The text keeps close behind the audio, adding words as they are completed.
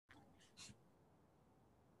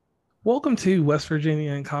Welcome to West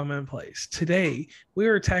Virginia and Commonplace. Today, we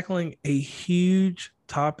are tackling a huge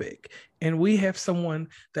topic, and we have someone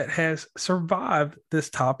that has survived this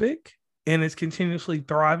topic and is continuously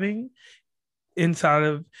thriving inside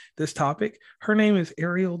of this topic. Her name is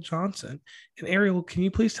Ariel Johnson. And Ariel, can you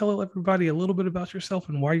please tell everybody a little bit about yourself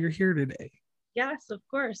and why you're here today? Yes, of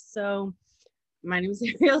course. So my name is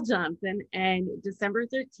Ariel Johnson, and December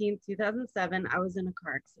 13th, 2007, I was in a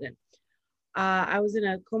car accident. I was in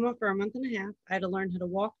a coma for a month and a half. I had to learn how to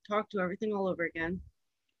walk, talk, do everything all over again.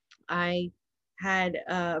 I had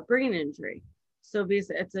a brain injury. So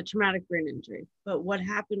basically, it's a traumatic brain injury. But what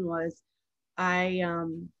happened was I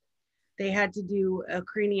they had to do a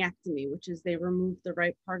craniectomy, which is they removed the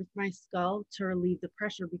right part of my skull to relieve the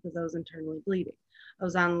pressure because I was internally bleeding. I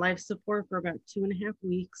was on life support for about 2.5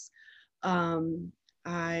 weeks.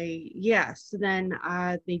 So then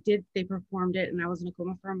they performed it, and I was in a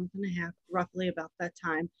coma for a month and a half, roughly about that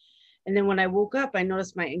time. And then when I woke up, I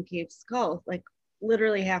noticed my encaved skull, like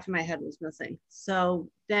literally half of my head was missing. So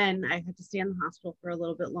then I had to stay in the hospital for a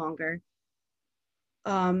little bit longer.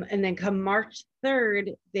 And then come March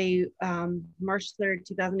 3rd,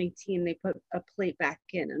 2018, they put a plate back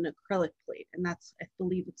in, an acrylic plate. And I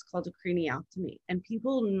believe it's called a craniotomy. And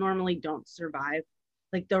people normally don't survive.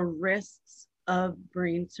 Like the risks of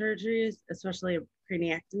brain surgeries, especially a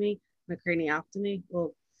craniectomy, the craniotomy,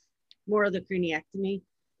 well, more of the craniectomy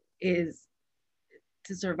is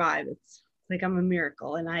to survive. It's like I'm a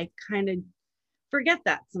miracle. And I kind of forget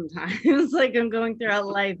that sometimes. Like I'm going throughout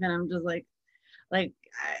life and I'm just like I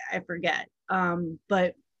forget.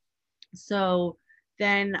 But so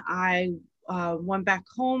then I went back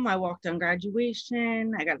home. I walked on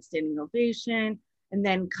graduation. I got a standing ovation. And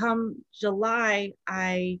then come July,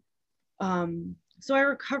 so I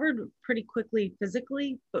recovered pretty quickly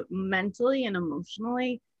physically, but mentally and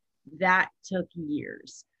emotionally, that took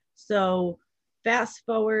years. So fast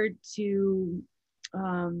forward to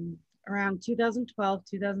around 2012,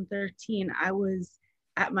 2013, I was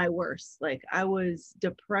at my worst. Like I was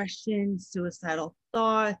depression, suicidal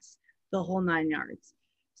thoughts, the whole 9 yards.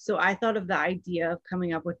 So I thought of the idea of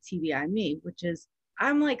coming up with TBI Me, which is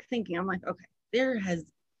I'm like, okay, there has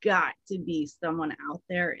got to be someone out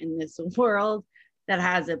there in this world that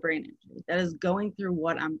has a brain injury, that is going through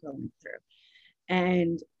what I'm going through.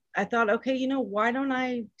 And I thought, okay, why don't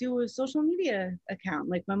I do a social media account?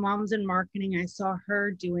 Like my mom's in marketing. I saw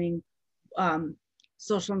her doing um,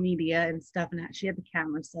 social media and stuff, and she had the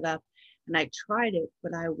camera set up. And I tried it,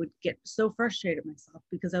 but I would get so frustrated myself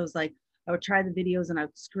because I was like, I would try the videos and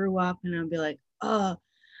I'd screw up and I'd be like, oh,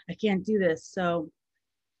 I can't do this. So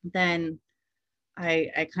then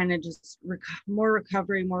I kind of just more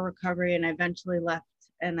recovery, and I eventually left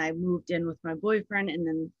and I moved in with my boyfriend, and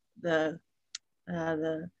then the uh,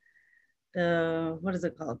 the what is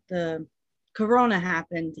it called? The corona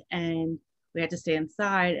happened and we had to stay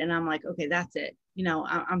inside, and I'm like, okay, that's it.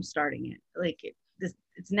 I'm starting it. Like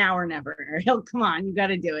it's now or never. Ariel, come on, you got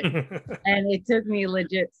to do it. And it took me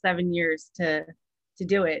legit 7 years to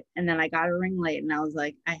do it. And then I got a ring light, and I was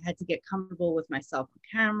like, I had to get comfortable with myself on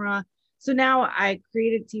camera. So now I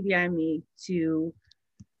created TBI Me to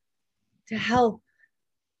help,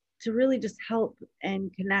 to really just help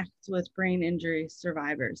and connect with brain injury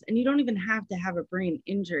survivors. And you don't even have to have a brain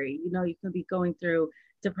injury. You could be going through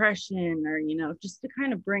depression or, just to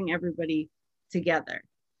kind of bring everybody together.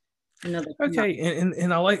 Okay,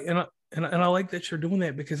 and I like and I like that you're doing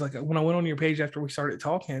that because like when I went on your page after we started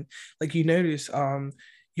talking, like you notice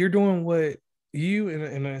you're doing what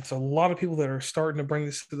and it's a lot of people that are starting to bring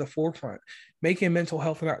this to the forefront, making mental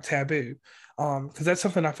health not taboo. Because that's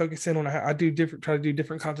something I focus in on. I do try to do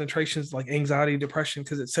different concentrations like anxiety, depression,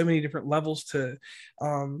 because it's so many different levels to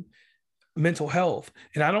mental health.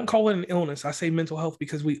 And I don't call it an illness. I say mental health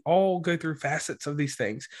because we all go through facets of these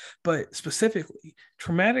things, but specifically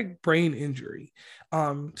traumatic brain injury.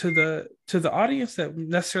 To the audience that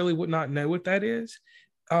necessarily would not know what that is,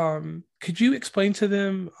 could you explain to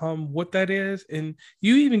them what that is? And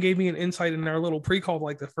you even gave me an insight in our little pre-call,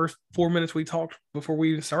 like the first 4 minutes we talked before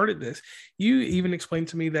we even started this. You even explained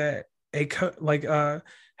to me that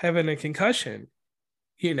having a concussion,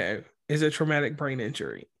 is a traumatic brain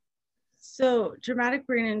injury. So traumatic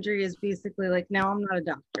brain injury is basically like, now I'm not a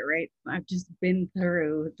doctor, right? I've just been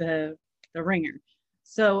through the ringer.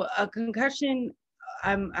 So a concussion,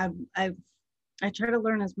 I try to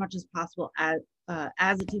learn as much as possible as a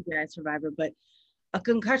TBI survivor, but a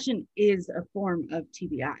concussion is a form of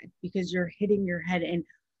TBI because you're hitting your head. And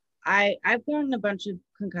I've gotten a bunch of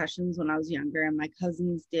concussions when I was younger, and my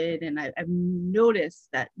cousins did, and I've noticed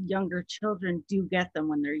that younger children do get them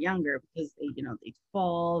when they're younger because they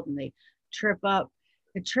fall and they trip up.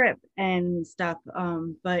 a trip and stuff.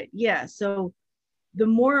 But yeah, so the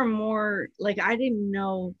more and more, like, I didn't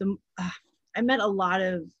know I met a lot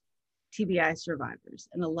of TBI survivors,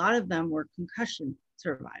 and a lot of them were concussion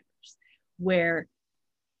survivors, where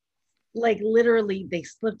like literally they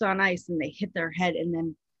slipped on ice and they hit their head, and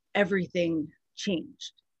then everything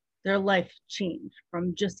changed. Their life changed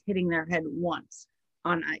from just hitting their head once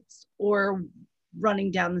on ice, or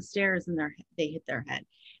running down the stairs and they hit their head.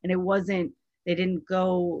 And it wasn't, they didn't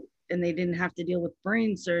go and they didn't have to deal with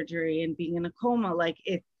brain surgery and being in a coma. Like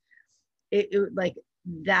it like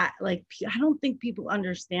that, like, I don't think people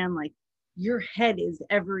understand, like, your head is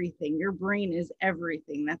everything, your brain is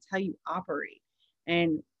everything, that's how you operate.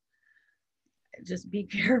 And just be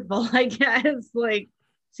careful, I guess, like,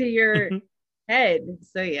 to your head.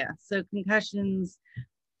 So yeah, so concussions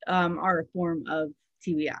are a form of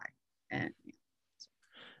TBI. And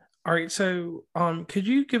All right, so could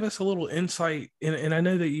you give us a little insight? And I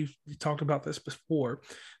know that you talked about this before,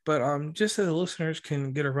 but just so the listeners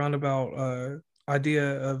can get a roundabout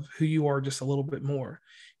idea of who you are just a little bit more,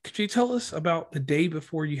 could you tell us about the day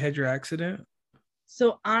before you had your accident?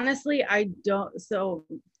 so honestly, I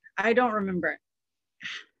don't remember.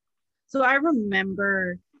 So I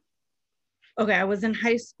remember, okay, I was in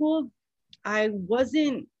high school. I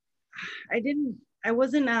wasn't, I didn't, I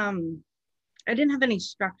wasn't, I didn't have any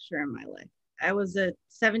structure in my life. I was a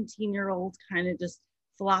 17-year-old kind of just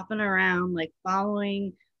flopping around, like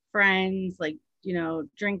following friends, like,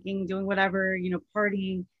 drinking, doing whatever,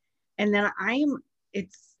 partying. And then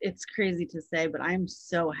it's crazy to say, but I'm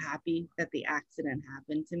so happy that the accident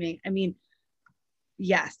happened to me. I mean,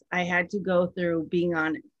 yes, I had to go through being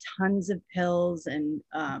on tons of pills and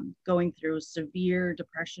going through severe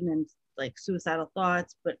depression and like suicidal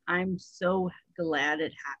thoughts, but I'm so glad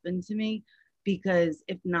it happened to me, because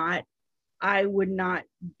if not, I would not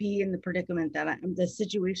be in the predicament that I'm, the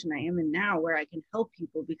situation I am in now, where I can help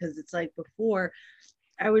people. Because it's like before,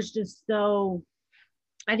 I was just so,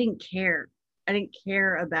 I didn't care. I didn't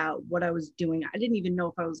care about what I was doing. I didn't even know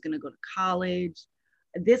if I was going to go to college.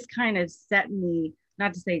 This kind of set me,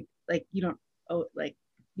 not to say like like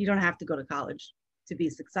you don't have to go to college to be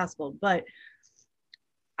successful, but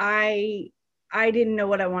I I didn't know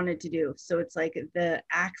what I wanted to do. So it's like the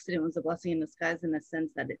accident was a blessing in disguise, in the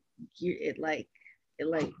sense that it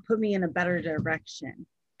put me in a better direction.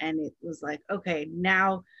 And it was like, okay,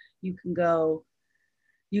 now you can go,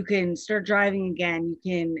 you can start driving again.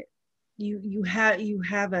 You can, you have you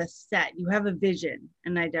have a vision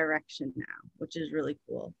and a direction now, which is really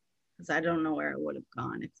cool, because I don't know where I would have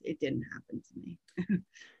gone if it didn't happen to me.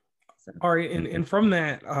 So All right, and from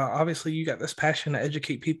that, obviously, you got this passion to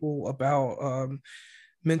educate people about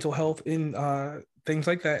mental health and things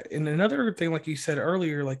like that. And another thing, like you said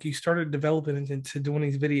earlier, like you started developing into doing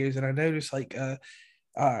these videos, and I noticed like as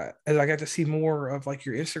I got to see more of like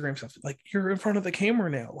your Instagram stuff, like you're in front of the camera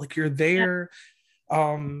now, like you're yeah, there,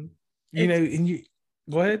 um, it's and you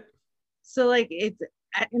go ahead. so like it's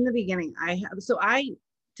in the beginning.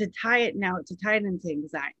 To tie it into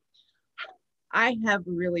anxiety. I have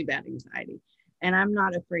really bad anxiety, and I'm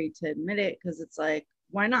not afraid to admit it, because it's like,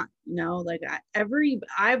 why not? Like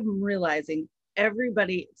I'm realizing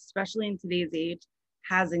everybody, especially in today's age,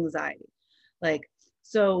 has anxiety. Like,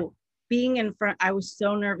 so being in front, I was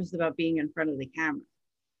so nervous about being in front of the camera,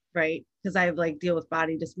 right? Because I have like deal with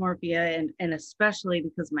body dysmorphia, and especially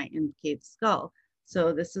because my incave skull.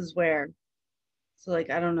 So this is where, so like,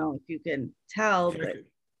 I don't know if you can tell, but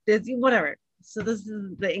this, whatever. So this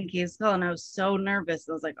is the incave skull, and I was so nervous.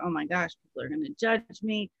 I was like, oh my gosh, people are gonna judge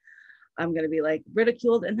me. I'm gonna be like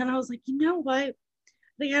ridiculed. And then I was like, you know what? I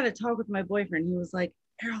think I had a talk with my boyfriend. He was like,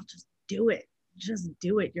 Errol, just do it. Just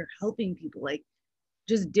do it. You're helping people. Like,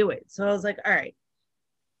 just do it. So I was like, all right.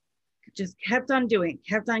 Just kept on doing,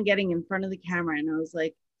 kept on getting in front of the camera. And I was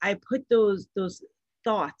like, I put those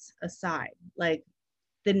thoughts aside, like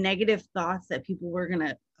the negative thoughts that people were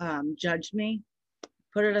gonna judge me,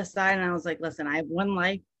 put it aside. And I was like, listen, I have one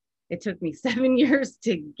life. It took me 7 years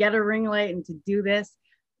to get a ring light and to do this.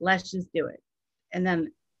 Let's just do it. And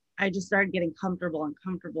then I just started getting comfortable and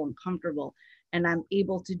comfortable and comfortable. And I'm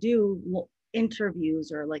able to do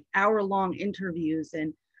interviews, or like hour-long interviews,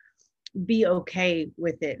 and be okay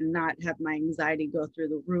with it, and not have my anxiety go through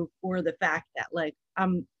the roof, or the fact that like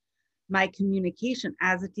my communication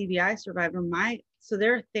as a TBI survivor, so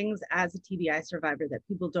there are things as a TBI survivor that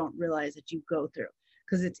people don't realize that you go through,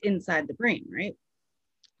 because it's inside the brain, right?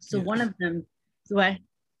 So one Yes, of them, so I,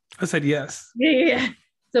 I said yes. yeah.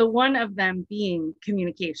 So one of them being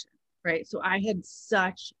communication, right? So I had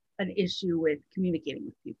such an issue with communicating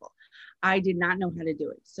with people. I did not know how to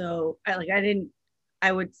do it. So I didn't.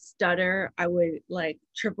 I would stutter. I would like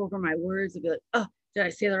trip over my words and be like, oh, did I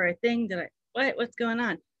say the right thing? What's going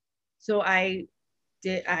on? So I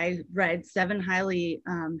read Seven Highly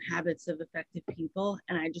Habits of Effective People,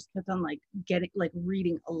 and I just kept on like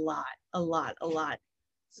reading a lot.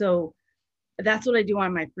 So that's what I do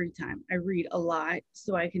on my free time. I read a lot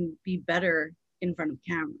so I can be better in front of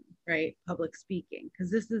camera, right? Public speaking, because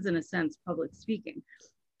this is in a sense public speaking.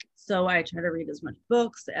 So I try to read as much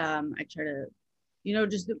books. I try to,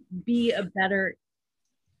 just be a better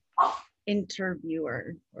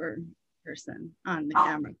interviewer or person on the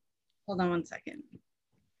camera. Hold on one second.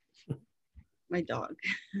 My dog.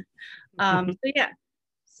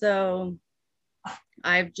 So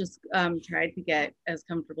I've just tried to get as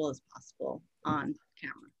comfortable as possible on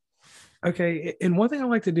camera. Okay, and one thing I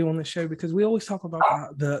like to do on the show, because we always talk about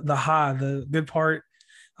the good part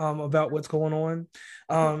about what's going on.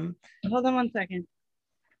 Hold on one second.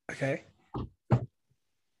 Okay.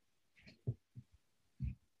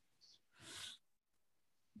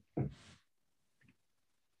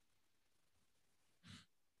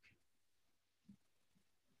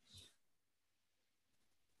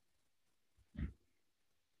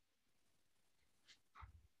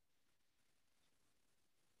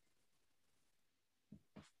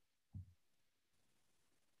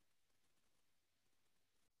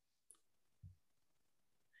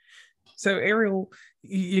 So Ariel,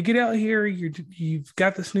 you get out here, you've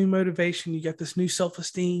got this new motivation, you got this new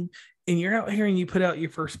self-esteem, and you're out here and you put out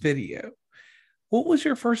your first video. What was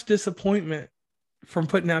your first disappointment from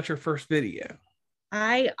putting out your first video?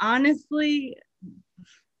 I honestly,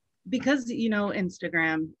 because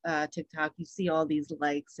Instagram, TikTok, you see all these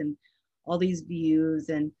likes and all these views,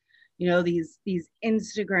 and these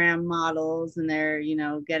Instagram models, and they're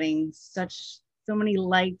getting so many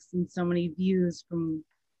likes and so many views from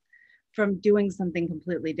doing something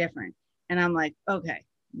completely different. And I'm like, okay,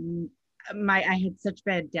 I had such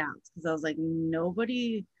bad doubts, because I was like,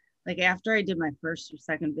 nobody, like after I did my first or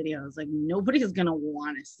second video, I was like, nobody's gonna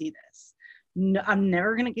want to see this. No, I'm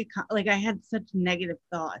never gonna get like, I had such negative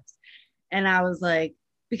thoughts, and I was like,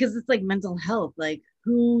 because it's like mental health, like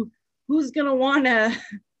who's gonna want to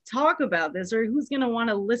talk about this, or who's gonna want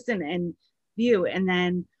to listen and view? And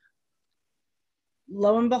then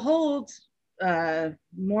lo and behold,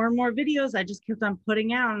 more and more videos I just kept on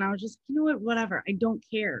putting out, and I was just, whatever. I don't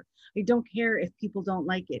care if people don't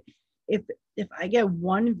like it. If I get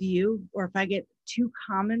one view, or if I get 2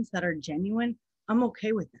 comments that are genuine, I'm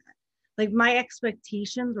okay with that. Like, my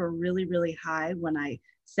expectations were really, really high when I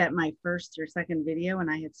set my first or second video,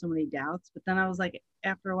 and I had so many doubts. But then I was like,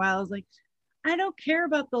 after a while, I was like, I don't care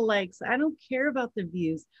about the likes, I don't care about the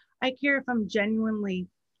views. I care if I'm genuinely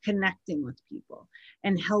connecting with people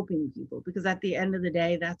and helping people, because at the end of the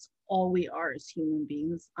day, that's all we are as human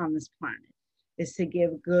beings on this planet, is to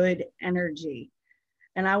give good energy.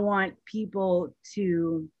 And I want people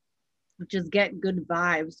to just get good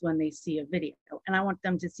vibes when they see a video, and I want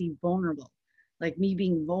them to see vulnerable, like me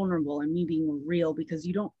being vulnerable and me being real, because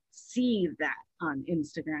you don't see that on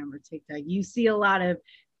Instagram or TikTok. You see a lot of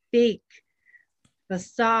fake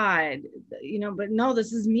facade, but no,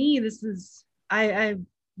 this is me. This is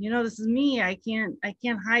this is me. I can't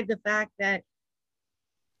hide the fact that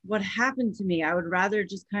what happened to me. I would rather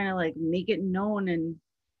just kind of like make it known, and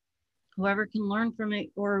whoever can learn from it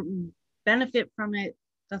or benefit from it,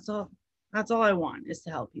 that's all I want, is to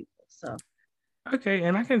help people. So okay,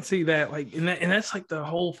 and I can see that, like, and that's like the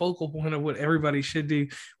whole focal point of what everybody should do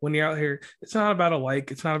when you're out here. It's not about a like,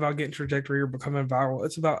 it's not about getting trajectory or becoming viral.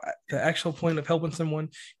 It's about the actual point of helping someone,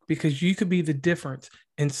 because you could be the difference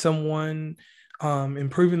in someone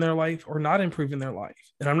improving their life or not improving their life.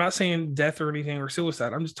 And I'm not saying death or anything or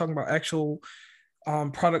suicide. I'm just talking about actual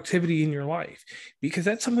productivity in your life, because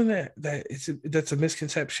that's something that's a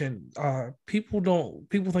misconception. People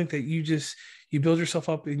think that you build yourself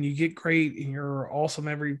up and you get great and you're awesome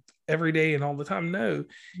every day and all the time. No,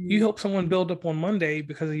 you help someone build up on Monday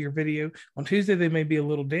because of your video. On Tuesday they may be a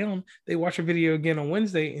little down, they watch a video again on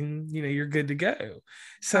Wednesday, and you're good to go.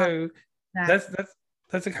 So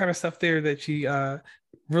that's the kind of stuff there that you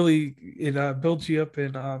really, it builds you up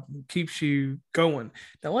and keeps you going.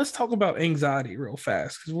 Now let's talk about anxiety real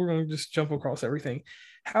fast, because we're going to just jump across everything.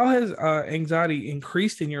 How has anxiety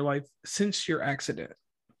increased in your life since your accident?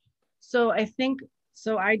 So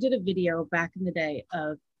I did a video back in the day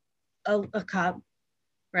of a cup,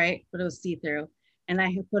 right? But it was see-through, and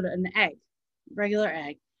I had put an egg, regular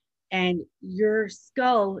egg, and your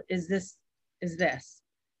skull is this,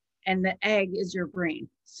 and the egg is your brain.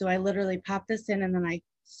 So I literally popped this in, and then I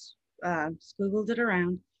squiggled it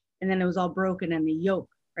around, and then it was all broken in the yolk,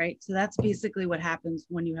 right? So that's basically what happens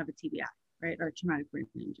when you have a TBI, right? Or traumatic brain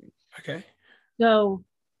injury. Okay. So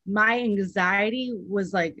my anxiety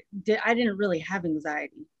was like, I didn't really have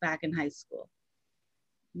anxiety back in high school.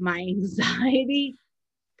 My anxiety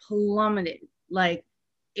plummeted. Like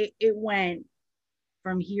it went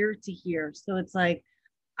from here to here. So it's like,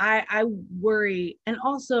 I worry. And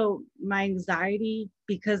also my anxiety,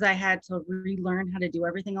 because I had to relearn how to do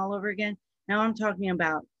everything all over again. Now I'm talking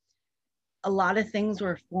about a lot of things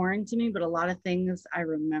were foreign to me, but a lot of things I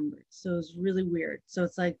remembered. So it was really weird. So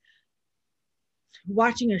it's like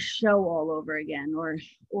watching a show all over again,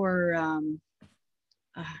 or uh,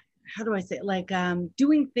 how do I say it? Like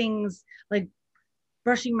doing things like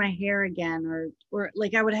brushing my hair again, or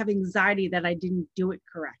like I would have anxiety that I didn't do it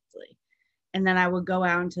correctly. And then I would go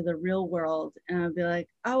out into the real world and I'd be like,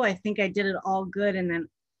 oh, I think I did it all good. And then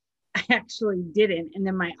I actually didn't. And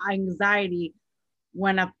then my anxiety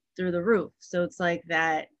went up through the roof. So it's like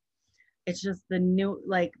that. It's just the new,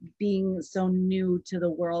 like being so new to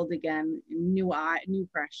the world again, new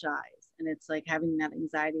fresh eyes. And it's like having that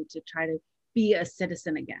anxiety to try to be a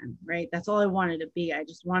citizen again, right? That's all I wanted to be. I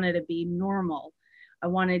just wanted to be normal. I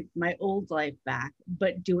wanted my old life back,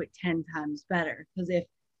 but do it 10 times better. Because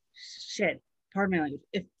pardon my language,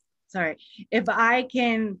 if I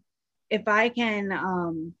can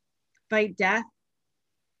fight death,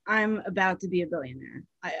 I'm about to be a billionaire.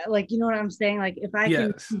 Like, you know what I'm saying? Like, if I can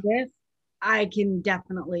Yes. do this, I can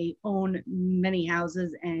definitely own many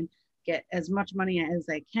houses and get as much money as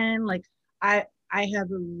I can. Like, I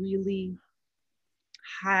have a really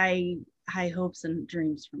high high hopes and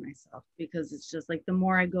dreams for myself, because it's just like the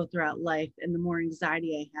more I go throughout life and the more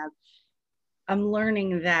anxiety I have, I'm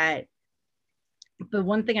learning that the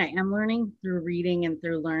one thing I am learning through reading and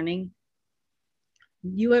through learning,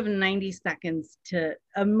 you have 90 seconds to,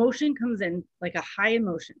 emotion comes in like a high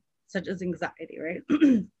emotion, such as anxiety, right?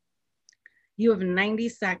 You have 90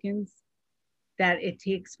 seconds that it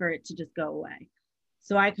takes for it to just go away.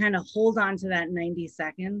 So I kind of hold on to that 90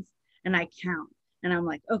 seconds and I count, and I'm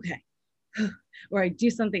like, okay, or I do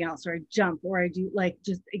something else, or I jump, or I do like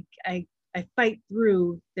just, I fight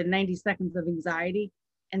through the 90 seconds of anxiety.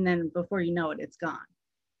 And then before you know it, it's gone.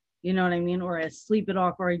 You know what I mean? Or I sleep it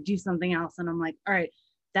off, or I do something else. And I'm like, all right,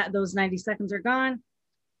 those 90 seconds are gone.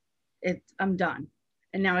 I'm done.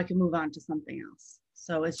 And now I can move on to something else.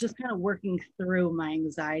 So it's just kind of working through my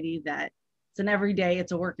anxiety. That it's an everyday,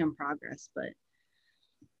 it's a work in progress, but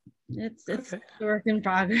it's Okay. a work in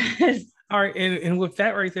progress. All right, and with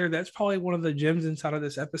that right there, that's probably one of the gems inside of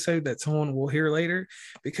this episode that someone will hear later,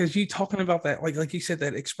 because you talking about that, like you said,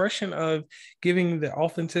 that expression of giving the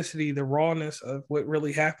authenticity, the rawness of what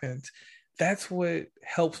really happens. That's what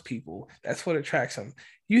helps people. That's what attracts them.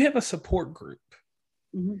 You have a support group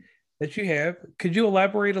Mm-hmm. that you have. Could you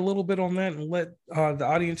elaborate a little bit on that and let the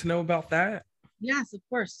audience know about that? Yes, of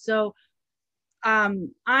course. So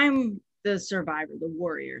I'm the survivor, the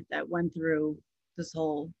warrior that went through this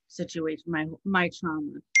whole situation, my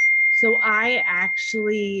trauma. So I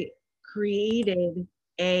actually created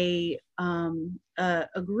a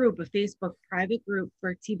group, a Facebook private group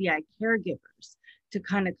for TBI caregivers to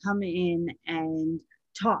kind of come in and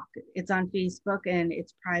talk. It's on Facebook and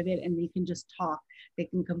it's private, and they can just talk. They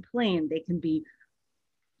can complain. They can be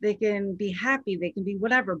happy, they can be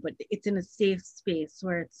whatever, but it's in a safe space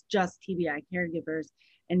where it's just TBI caregivers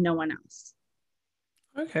and no one else.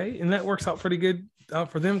 Okay, and that works out pretty good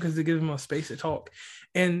for them because it gives them a space to talk.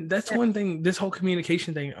 And that's one thing. This whole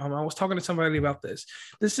communication thing. I was talking to somebody about this.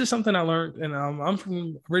 This is something I learned, and I'm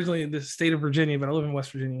from originally the state of Virginia, but I live in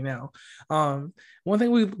West Virginia now. One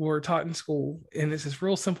thing we were taught in school, and it's this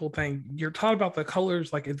real simple thing. You're taught about the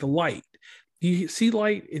colors, like the light. You see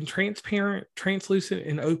light in transparent, translucent,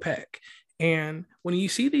 and opaque. And when you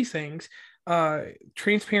see these things,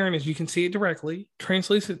 transparent is you can see it directly,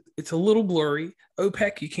 translucent it's a little blurry,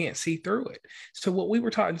 opaque you can't see through it. So what we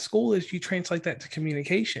were taught in school is you translate that to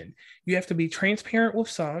communication. You have to be transparent with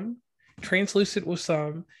some, translucent with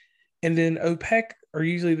some, and then opaque are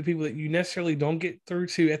usually the people that you necessarily don't get through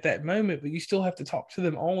to at that moment, but you still have to talk to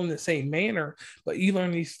them all in the same manner. But you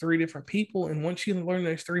learn these three different people. And once you learn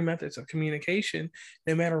those three methods of communication,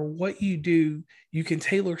 no matter what you do, you can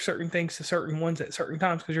tailor certain things to certain ones at certain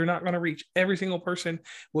times, because you're not going to reach every single person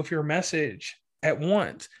with your message at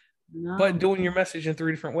once. But No. doing your message in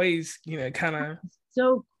three different ways, kind of.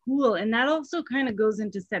 So cool. And that also kind of goes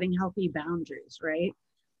into setting healthy boundaries, right?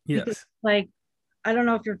 Because Yes. like, I don't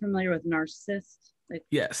know if you're familiar with narcissists, like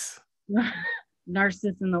Yes.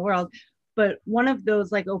 narcissists in the world, but one of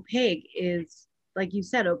those, like opaque, is like you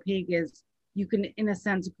said, opaque is you can in a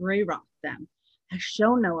sense gray rock them,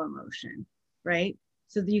 show no emotion, right?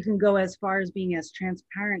 so that you can go as far as being as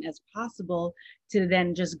transparent as possible to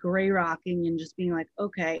then just gray rocking and just being like,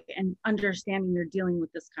 okay, and understanding you're dealing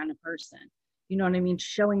with this kind of person. You know what I mean?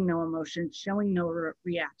 Showing no emotion, showing no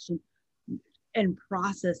reaction, and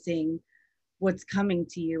processing what's coming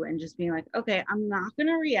to you and just being like, okay, I'm not going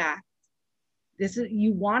to react. This is,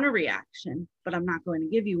 you want a reaction, but I'm not going to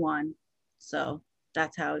give you one. So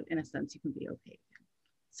that's how, in a sense, you can be okay.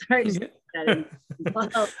 Sorry, just that in.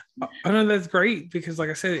 Well, I know that's great because, like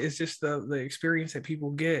I said, it's just the experience that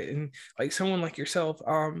people get, and like someone like yourself,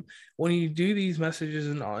 when you do these messages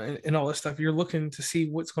and all this stuff, you're looking to see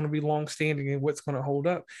what's going to be long standing and what's going to hold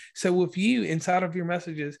up. So, with you inside of your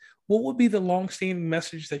messages, what would be the long standing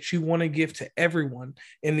message that you want to give to everyone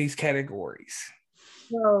in these categories?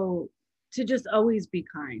 So to just always be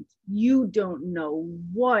kind. You don't know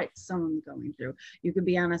what someone's going through. You could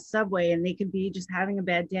be on a subway and they could be just having a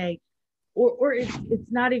bad day. Or it's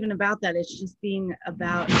not even about that. It's just being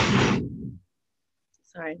about,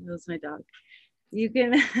 sorry, that was my dog. You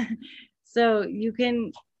can, so you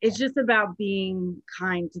can, it's just about being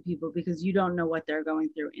kind to people because you don't know what they're going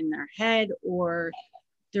through in their head or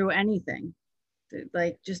through anything.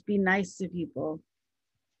 Like, just be nice to people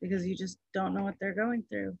because you just don't know what they're going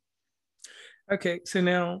through. Okay, so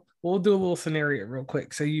now we'll do a little scenario real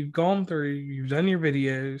quick. So you've gone through, you've done your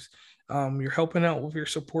videos, you're helping out with your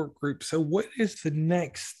support group. So what is the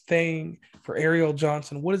next thing for Ariel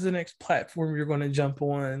Johnson? What is the next platform you're going to jump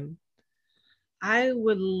on? I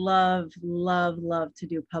would love, love, love to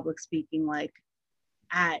do public speaking, like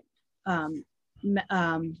at,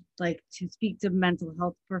 like to speak to mental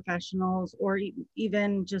health professionals or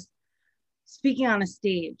even just speaking on a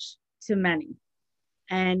stage to many.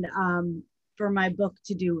 And for my book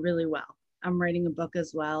to do really well. I'm writing a book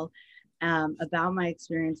as well about my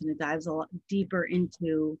experience, and it dives a lot deeper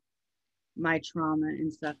into my trauma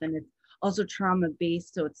and stuff. And it's also trauma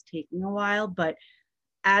based, so it's taking a while. But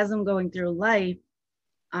as I'm going through life,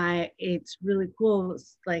 it's really cool.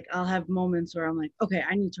 It's like I'll have moments where I'm like, okay,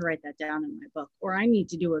 I need to write that down in my book, or I need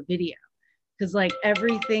to do a video, because like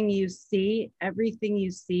everything you see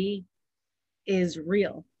is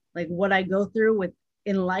real. Like what I go through with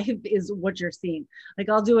in life is what you're seeing. Like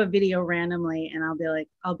I'll do a video randomly and I'll be like,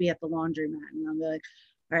 I'll be at the laundromat and I'll be like,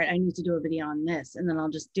 all right, I need to do a video on this. And then I'll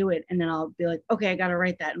just do it. And then I'll be like, okay, I got to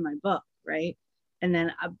write that in my book. Right. And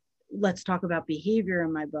then let's talk about behavior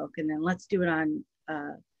in my book. And then let's do it on.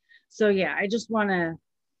 So yeah, I just want to,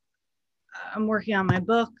 I'm working on my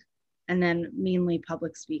book and then mainly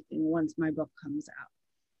public speaking once my book comes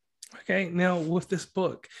out. Okay, now with this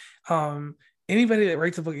book, anybody that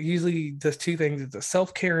writes a book usually does two things: it's a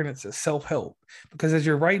self-care and it's a self-help. Because as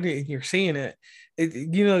you're writing it and you're seeing it,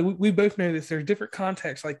 we both know this. There's different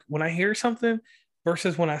contexts. Like when I hear something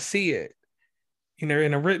versus when I see it, in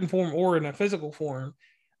a written form or in a physical form,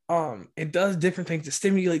 it does different things. It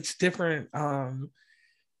stimulates different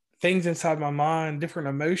things inside my mind, different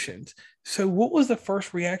emotions. So, what was the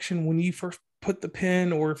first reaction when you first put the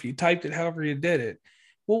pen, or if you typed it, however you did it?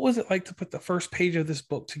 What was it like to put the first page of this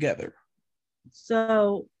book together?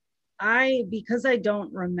 So because I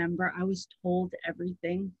don't remember, I was told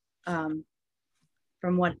everything from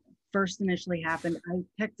what first initially happened. I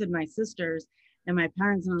texted my sisters and my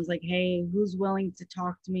parents and I was like, hey, who's willing to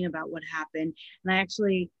talk to me about what happened?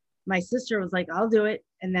 And my sister was like, I'll do it.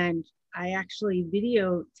 And then I actually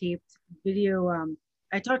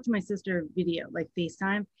I talked to my sister video, like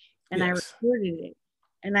FaceTime, and yes. I recorded it.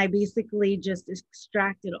 And I basically just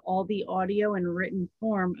extracted all the audio in written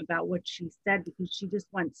form about what she said, because she just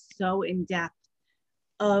went so in depth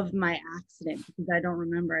of my accident, because I don't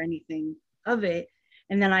remember anything of it.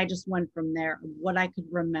 And then I just went from there, what I could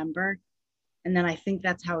remember. And then I think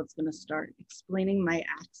that's how it's going to start, explaining my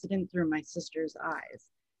accident through my sister's eyes,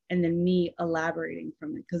 and then me elaborating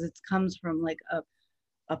from it, because it comes from like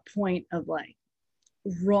a point of like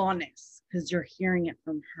rawness, because you're hearing it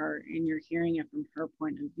from her and you're hearing it from her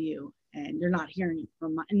point of view, and you're not hearing it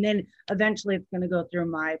from my, and then eventually it's going to go through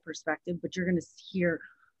my perspective, but you're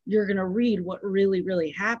going to read what really, really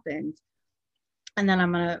happened. And then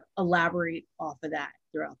I'm going to elaborate off of that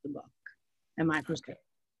throughout the book and my perspective.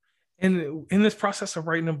 And in this process of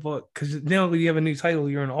writing a book, because now you have a new title,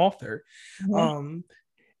 you're an author. Mm-hmm.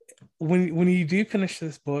 When you do finish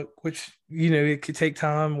this book, which it could take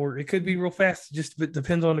time or it could be real fast, just it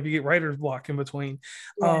depends on if you get writer's block in between.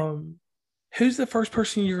 Yeah. Who's the first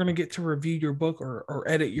person you're going to get to review your book or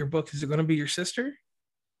edit your book? Is it going to be your sister?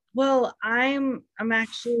 Well, I'm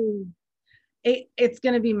actually, it's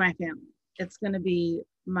going to be my family. It's going to be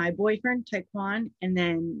my boyfriend, Taekwon, and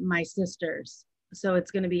then my sisters. So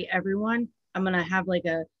it's going to be everyone. I'm going to have like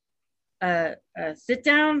a sit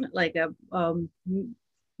down, like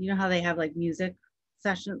You know how they have like music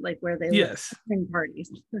session, like where they Yes. listening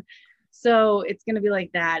parties. So it's going to be like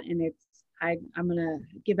that. And I'm going to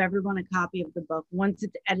give everyone a copy of the book once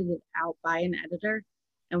it's edited out by an editor.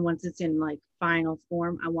 And once it's in like final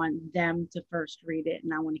form, I want them to first read it,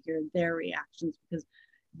 and I want to hear their reactions, because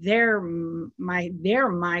they're my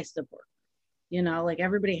support. You know, like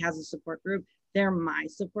everybody has a support group. They're my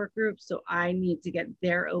support group. So I need to get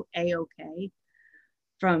their A-OK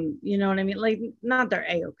from, you know what I mean? Like, not their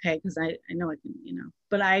A-OK, because I know I can, you know,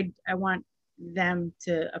 but I want them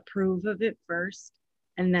to approve of it first,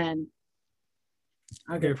 and then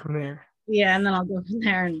I'll go from there. Yeah, and then I'll go from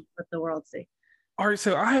there and let the world see. All right,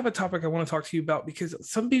 so I have a topic I want to talk to you about, because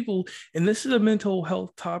some people, and this is a mental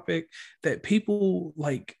health topic that people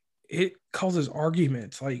like, it causes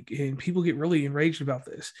arguments, like, and people get really enraged about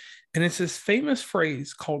this. And it's this famous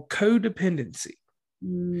phrase called codependency.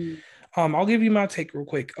 I'll give you my take real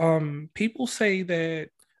quick. People say that,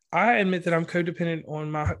 I admit that I'm codependent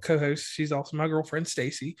on my co-host. She's also my girlfriend,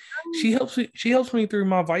 Stacy. She helps me through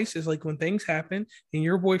my vices, like when things happen, and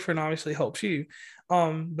your boyfriend obviously helps you.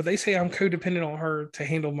 But they say I'm codependent on her to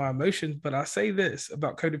handle my emotions. But I say this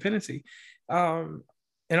about codependency.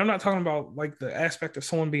 And I'm not talking about like the aspect of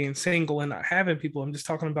someone being single and not having people. I'm just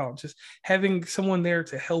talking about just having someone there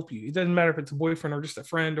to help you. It doesn't matter if it's a boyfriend or just a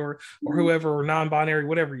friend or whoever, or non-binary,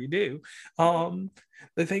 whatever you do.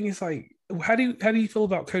 The thing is, like, how do you feel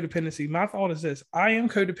about codependency? My thought is this: I am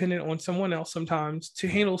codependent on someone else sometimes to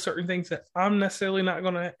handle certain things that I'm necessarily not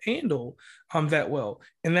going to handle that well.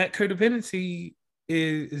 And that codependency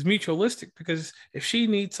is mutualistic, because if she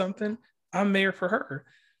needs something, I'm there for her.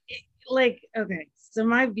 Like, okay, so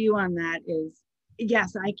my view on that is,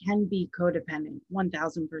 yes, I can be codependent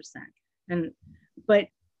 1000%. But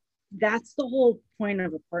that's the whole point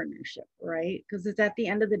of a partnership, right? Because it's, at the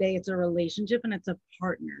end of the day, it's a relationship and it's a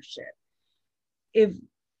partnership. If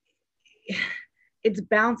it's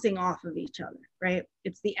bouncing off of each other, right?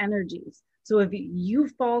 It's the energies. So if you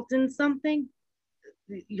fault in something,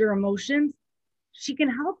 your emotions, she can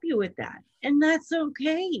help you with that, and that's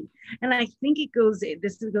okay. And I think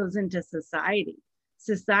this goes into society.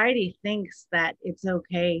 Society thinks that it's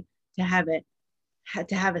okay to have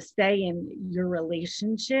a say in your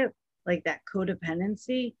relationship, like that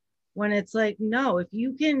codependency, when it's like, no, if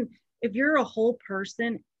you're a whole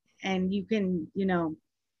person and you can, you know,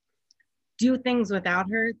 do things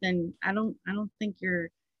without her, then I don't think you're,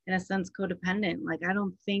 in a sense, codependent. Like,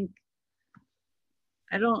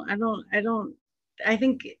 I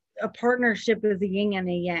think a partnership is a yin and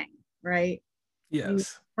a yang, right? Yes. You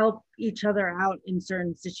help each other out in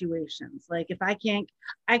certain situations. Like, if I can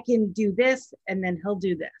do this, and then he'll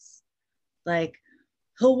do this. Like,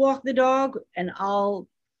 he'll walk the dog and I'll,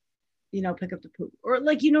 you know, pick up the poop, or,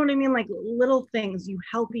 like, you know what I mean? Like, little things, you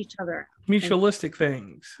help each other. Mutualistic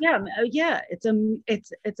things. Yeah. It's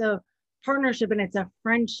a partnership, and it's a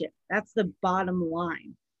friendship. That's the bottom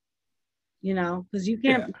line. You know, because you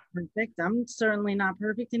can't be perfect. I'm certainly not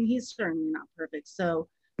perfect, and he's certainly not perfect. So,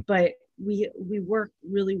 but we work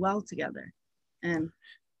really well together. And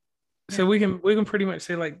so we can pretty much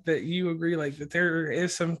say, like, that you agree, like, that there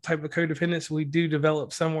is some type of codependence we do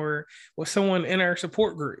develop somewhere with someone in our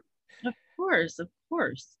support group. Of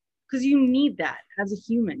course, because you need that as a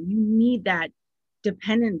human. You need that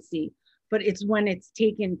dependency, but it's when it's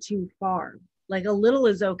taken too far. Like, a little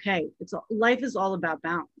is okay. Life is all about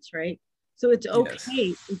balance, right? So it's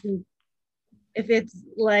okay if it's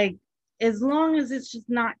like, as long as it's just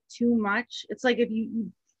not too much. It's like if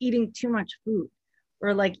you eating too much food,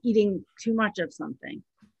 or like eating too much of something,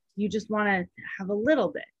 you just want to have a little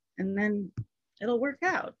bit, and then it'll work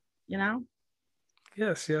out, you know?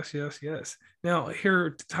 Yes. Now,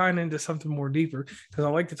 here, tying into something more deeper, because I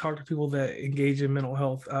like to talk to people that engage in mental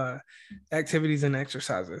health activities and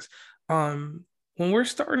exercises. When we're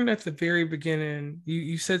starting at the very beginning,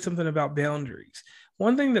 you said something about boundaries.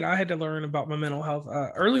 One thing that I had to learn about my mental health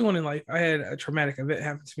early on in life, I had a traumatic event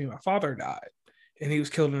happen to me. My father died, and he was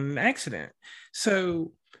killed in an accident.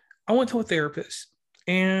 So I went to a therapist,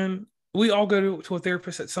 and we all go to a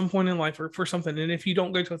therapist at some point in life for something. And if you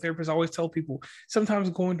don't go to a therapist, I always tell people, sometimes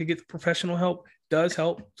going to get the professional help does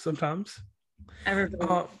help sometimes.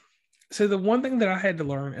 So the one thing that I had to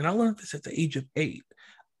learn, and I learned this at the age of 8,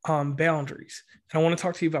 boundaries. And I want to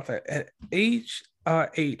talk to you about that. At age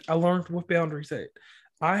 8, I learned with boundaries that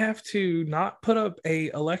I have to not put up a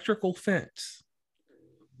electrical fence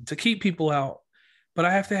to keep people out, but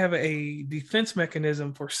I have to have a defense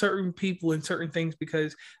mechanism for certain people and certain things,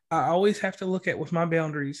 because I always have to look at, with my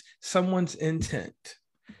boundaries, someone's intent.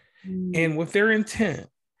 And with their intent,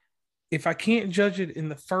 if I can't judge it in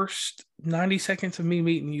the first 90 seconds of me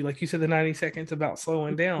meeting you, like you said, the 90 seconds about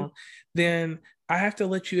slowing down, then I have to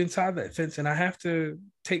let you inside that fence, and I have to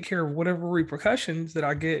take care of whatever repercussions that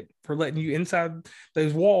I get for letting you inside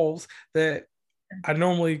those walls that I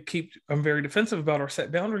normally keep, I'm very defensive about or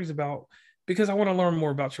set boundaries about, because I want to learn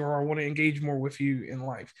more about you, or I want to engage more with you in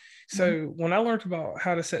life. So when I learned about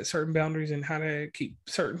how to set certain boundaries and how to keep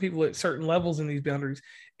certain people at certain levels in these boundaries,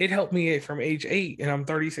 it helped me from age 8, and I'm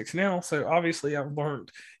 36 now. So obviously I've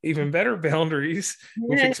learned even better boundaries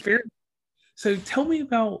with experience. So tell me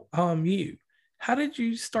about you. How did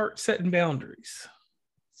you start setting boundaries?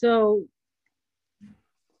 So,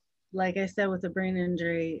 like I said, with a brain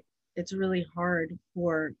injury, it was really hard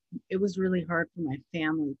for my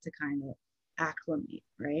family to kind of acclimate,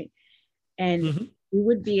 right? And we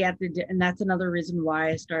would be and that's another reason why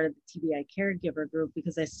I started the TBI caregiver group,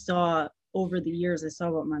 because I saw over the years, I saw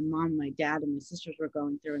what my mom, my dad, and my sisters were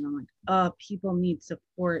going through. And I'm like, oh, people need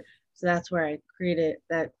support. So that's where I created,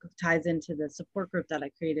 that ties into the support group that I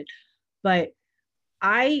created. But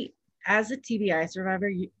as a TBI survivor,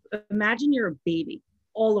 imagine you're a baby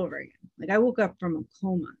all over again. Like, I woke up from a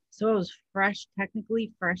coma. So I was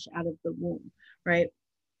technically fresh out of the womb, right?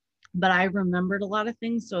 But I remembered a lot of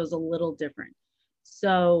things, so it was a little different.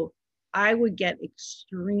 So I would get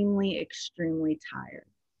extremely, extremely tired.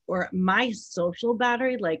 Or my social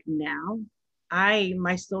battery, like now,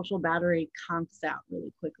 my social battery conks out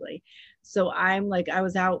really quickly. So I'm like, I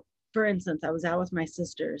was out, for instance, I was out with my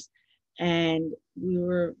sisters, and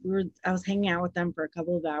I was hanging out with them for a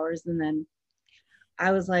couple of hours, and then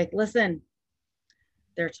I was like, listen,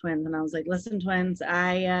 they're twins. And I was like, listen, twins,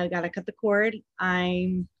 I got to cut the cord.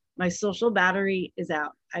 My social battery is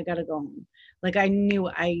out. I got to go home. Like, I knew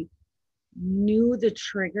the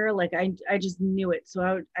trigger. Like, I just knew it.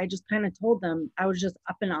 So I just kind of told them, I was just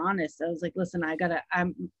up and honest. I was like, listen,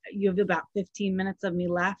 you have about 15 minutes of me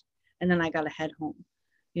left, and then I got to head home,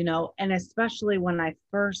 and especially when I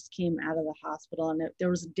first came out of the hospital, and there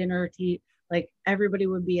was a dinner like everybody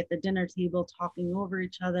would be at the dinner table talking over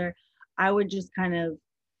each other. I would just kind of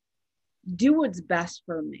do what's best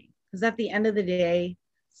for me. Because at the end of the day,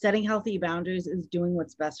 setting healthy boundaries is doing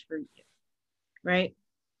what's best for you, right?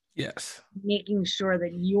 Yes. Making sure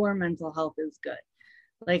that your mental health is good.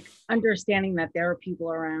 Like, understanding that there are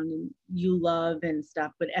people around and you love and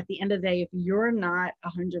stuff. But at the end of the day, if you're not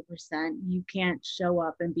 100%, you can't show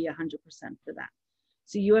up and be 100% for them.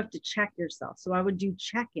 So you have to check yourself. So I would do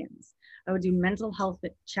check-ins. I would do mental health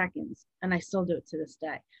check-ins. And I still do it to this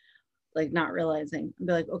day. Like, not realizing. I'd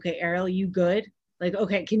be like, okay, Ariel, you good? Like,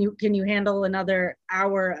 okay, can you handle another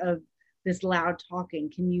hour of this loud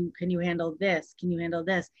talking? Can you handle this? Can you handle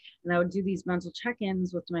this? And I would do these mental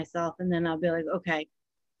check-ins with myself. And then I'll be like, okay,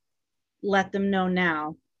 let them know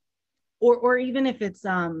now. Or even if it's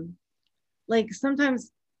like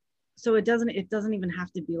sometimes, so it doesn't even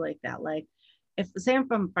have to be like that. Like, if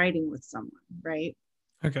I'm fighting with someone, right?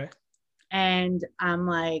 Okay. And I'm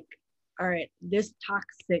like, all right, this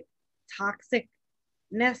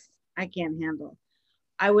toxicness I can't handle.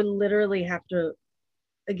 I would literally have to,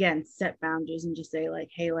 again, set boundaries and just say, like,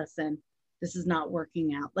 hey, listen, this is not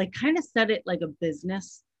working out. Like, kind of set it like a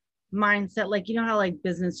business mindset. Like, you know how like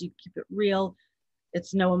business, you keep it real,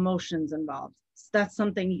 it's no emotions involved. So that's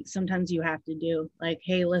something sometimes you have to do. Like,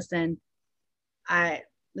 hey, listen,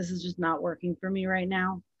 this is just not working for me right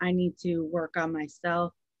now. I need to work on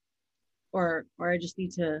myself, or I just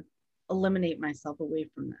need to eliminate myself away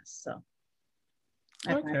from this. So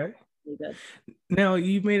okay. Really good. Now,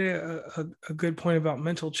 you made a good point about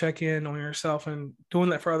mental check-in on yourself and doing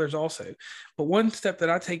that for others also. But one step that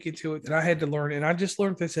I take into it that I had to learn, and I just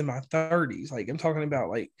learned this in my 30s, like I'm talking about,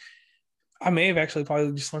 like I may have actually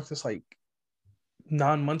probably just learned this like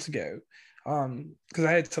 9 months ago, because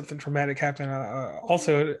I had something traumatic happen.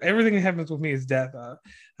 Also, everything that happens with me is death.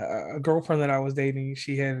 A girlfriend that I was dating,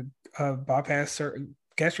 she had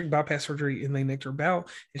gastric bypass surgery, and they nicked her bowel,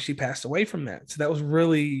 and she passed away from that. So that was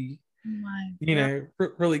really,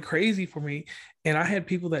 really crazy for me. And I had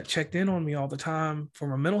people that checked in on me all the time for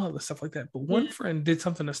my mental health and stuff like that. But one friend did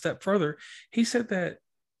something a step further. He said that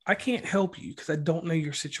I can't help you because I don't know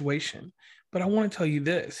your situation, but I want to tell you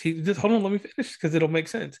this. He just, hold on, let me finish because it'll make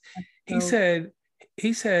sense. He said,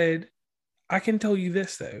 I can tell you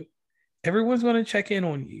this though. Everyone's going to check in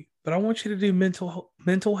on you, but I want you to do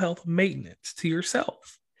mental health maintenance to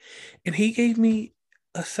yourself. And he gave me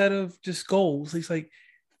a set of just goals. He's like,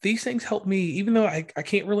 these things help me, even though I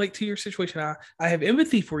can't relate to your situation. I have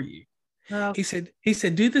empathy for you. Oh. He said,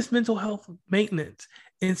 do this mental health maintenance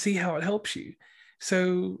and see how it helps you.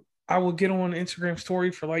 So I will get on Instagram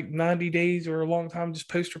story for like 90 days or a long time, just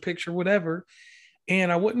post a picture, whatever.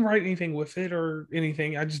 and I wouldn't write anything with it or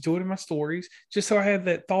anything. I just do it in my stories, just so I had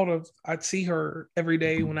that thought of I'd see her every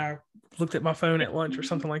day when I looked at my phone at lunch or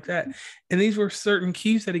something like that. And these were certain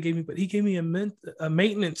cues that he gave me, but he gave me a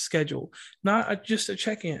maintenance schedule, not just a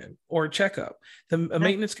check-in or a checkup. A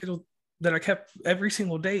maintenance schedule that I kept every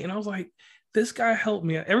single day. And I was like, this guy helped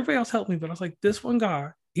me. Everybody else helped me, but I was like, this one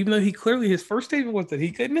guy, even though he clearly, his first statement was that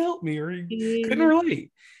he couldn't help me or he couldn't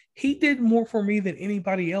relate, he did more for me than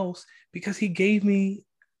anybody else because he gave me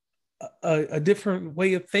a different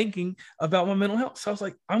way of thinking about my mental health. So I was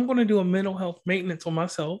like, I'm going to do a mental health maintenance on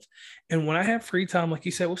myself. And when I have free time, like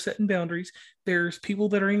you said, with setting boundaries, there's people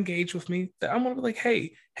that are engaged with me that I'm going to be like,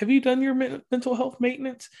 hey, have you done your mental health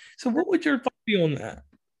maintenance? So what would your thought be on that?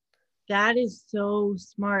 That is so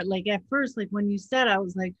smart. Like at first, like when you said, I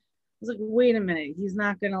was like, wait a minute, he's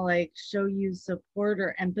not gonna like show you support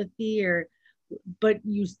or empathy or, but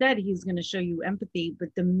you said he's gonna show you empathy, but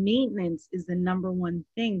the maintenance is the number one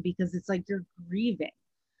thing because it's like you're grieving.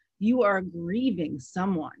 You are grieving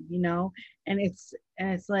someone, and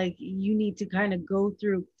it's like you need to kind of go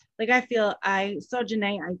through. Like I saw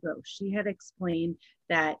Janae Eiko. She had explained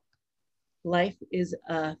that life is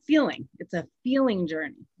a feeling. It's a feeling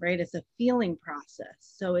journey, right? It's a feeling process.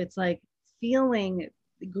 So it's like feeling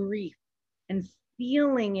grief and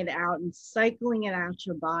feeling it out and cycling it out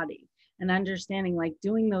your body and understanding, like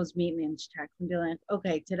doing those maintenance checks and being like,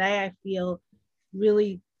 okay, today I feel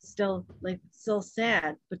really still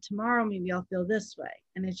sad, but tomorrow maybe I'll feel this way.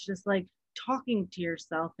 And it's just like talking to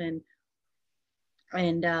yourself and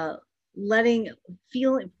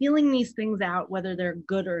feeling these things out, whether they're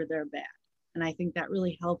good or they're bad. And I think that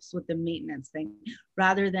really helps with the maintenance thing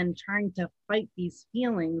rather than trying to fight these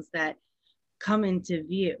feelings that come into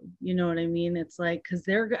view. You know what I mean? It's like, because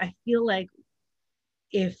I feel like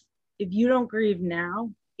if you don't grieve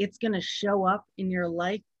now, it's going to show up in your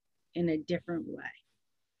life in a different way.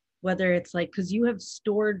 Whether it's like, because you have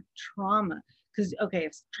stored trauma. Because, okay,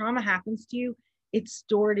 if trauma happens to you, it's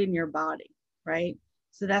stored in your body, right?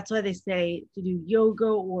 So that's why they say to do yoga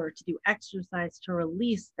or to do exercise to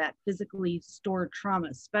release that physically stored trauma,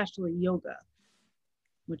 especially yoga,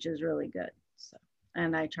 which is really good. So,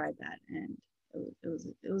 and I tried that, and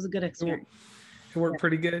it was a good experience. It worked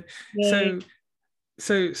pretty good. Yeah.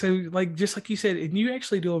 So like, just like you said, and you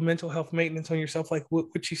actually do a mental health maintenance on yourself, like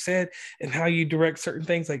what you said and how you direct certain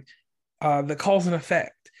things, like the cause and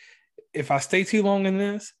effect. If I stay too long in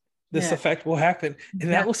this effect will happen.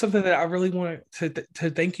 And that was something that I really wanted to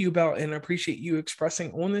thank you about and appreciate you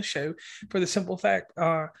expressing on this show, for the simple fact,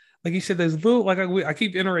 like you said, there's little, like I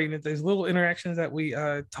keep iterating it, there's little interactions that we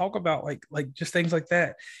talk about, like just things like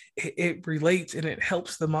that. It relates and it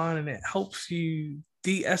helps the mind and it helps you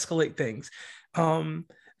de-escalate things.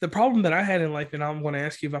 The problem that I had in life, and I'm going to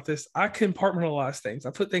ask you about this, I compartmentalize things. I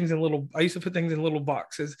used to put things in little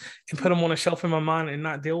boxes and put them on a shelf in my mind and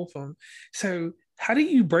not deal with them. So how do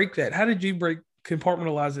you break that? How did you break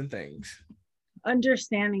compartmentalizing things?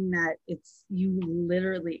 Understanding that you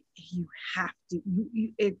have to,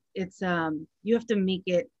 you have to make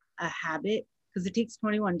it a habit, because it takes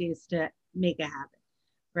 21 days to make a habit,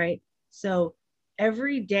 right? So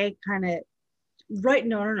every day kind of write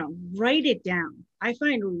it down. I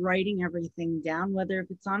find writing everything down, whether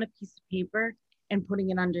if it's on a piece of paper and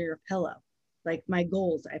putting it under your pillow, like my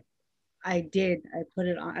goals, I would put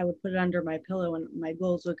it under my pillow and my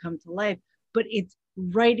goals would come to life. But it's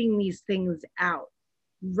writing these things out,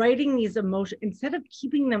 writing these emotions instead of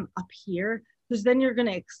keeping them up here, because then you're going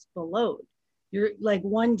to explode. You're like,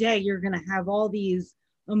 one day you're going to have all these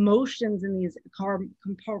emotions and these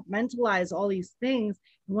compartmentalize all these things.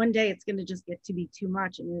 And one day it's going to just get to be too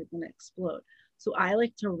much and you're going to explode. So I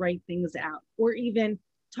like to write things out or even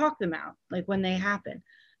talk them out, like when they happen,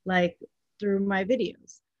 like through my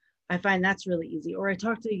videos. I find that's really easy. Or I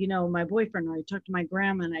talk to, my boyfriend, or I talk to my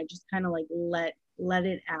grandma, and I just kind of like let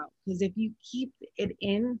it out. Because if you keep it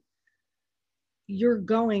in, you're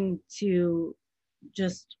going to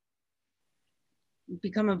just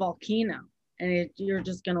become a volcano, and you're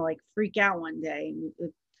just going to like freak out one day.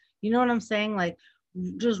 You know what I'm saying? Like,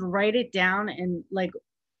 just write it down and like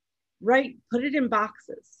put it in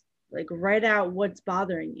boxes, like write out what's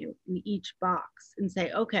bothering you in each box and say,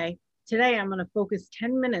 okay, today I'm going to focus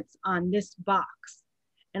 10 minutes on this box,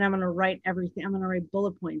 and I'm going to write everything. I'm going to write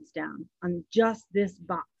bullet points down on just this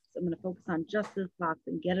box. I'm going to focus on just this box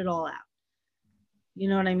and get it all out. You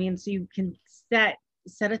know what I mean? So you can set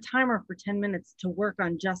a timer for 10 minutes to work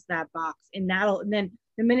on just that box, and then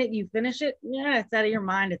the minute you finish it, it's out of your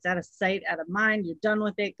mind. It's out of sight, out of mind. You're done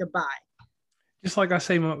with it. Goodbye. Just like I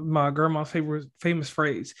say, my grandma's famous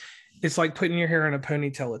phrase, it's like putting your hair in a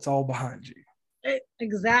ponytail. It's all behind you.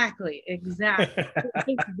 Exactly.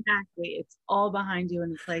 It's all behind you,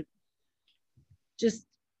 and it's like just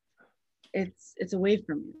it's away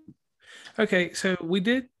from you. Okay, so we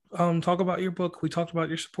did talk about your book. We talked about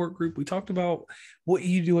your support group. We talked about what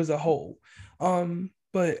you do as a whole.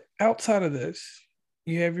 But outside of this,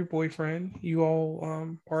 you have your boyfriend. You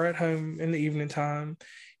all are at home in the evening time.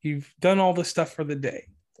 You've done all this stuff for the day,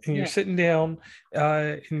 and you're Yeah. sitting down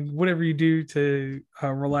and whatever you do to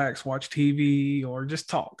relax, watch TV, or just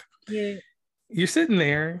talk. Yeah. You're sitting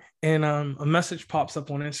there and a message pops up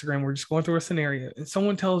on Instagram. We're just going through a scenario, and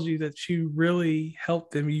someone tells you that you really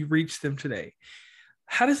helped them, you reached them today.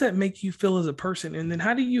 How does that make you feel as a person? And then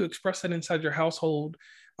how do you express that inside your household?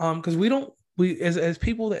 Because we don't, we as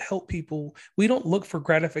people that help people, we don't look for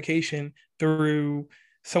gratification through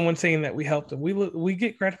someone saying that we helped them. We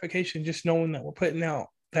get gratification just knowing that we're putting out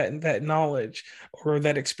that knowledge or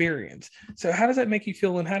that experience. So how does that make you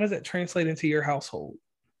feel, and how does that translate into your household?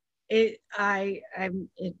 It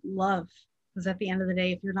love, because at the end of the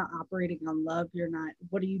day, if you're not operating on love, you're not.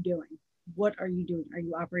 What are you doing? What are you doing? Are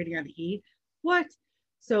you operating on hate? What?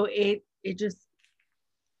 So it just,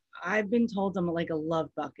 I've been told I'm like a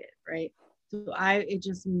love bucket, right? So it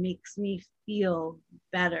just makes me feel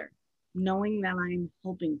better knowing that I'm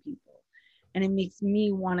helping people, and it makes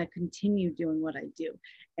me want to continue doing what I do,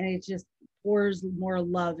 and it just pours more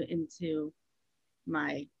love into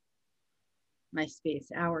my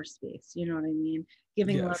space, our space. You know what I mean?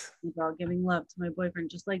 Giving love Yes. to my dog, giving love to my boyfriend,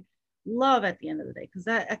 just like love at the end of the day. Because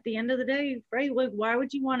that at the end of the day, right? Like, why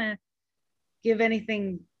would you want to give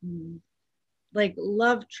anything? Like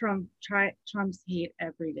love trumps hate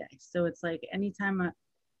every day. So it's like anytime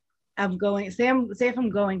I'm going, say if I'm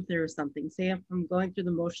going through something, say if I'm going through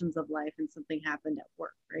the motions of life and something happened at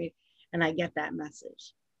work, right? And I get that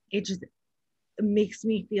message, it just makes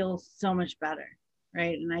me feel so much better,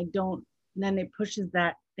 right? And I don't, and then it pushes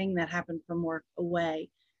that thing that happened from work away.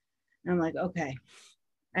 And I'm like, okay,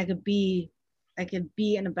 I could be, I could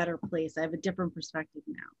be in a better place. I have a different perspective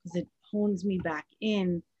now because it hones me back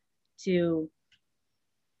in to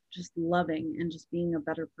just loving and just being a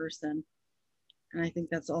better person. And I think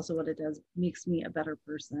that's also what it does, makes me a better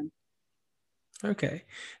person. Okay.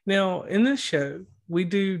 Now, in this show, we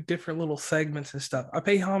do different little segments and stuff. I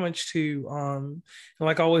pay homage to, and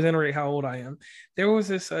like I always iterate how old I am. There was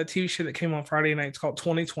this TV show that came on Friday nights called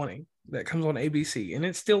 2020 that comes on ABC, and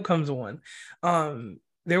it still comes on.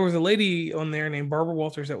 There was a lady on there named Barbara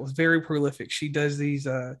Walters that was very prolific. She does these,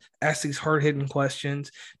 ask these hard hitting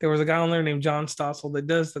questions. There was a guy on there named John Stossel that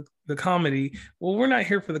does the comedy. Well, we're not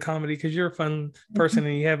here for the comedy because you're a fun person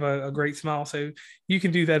and you have a great smile. So you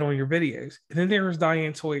can do that on your videos. And then there was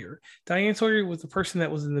Diane Sawyer. Diane Sawyer was the person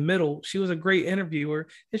that was in the middle. She was a great interviewer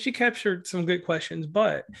and she captured some good questions.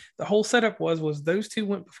 But the whole setup was those two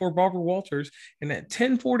went before Barbara Walters, and at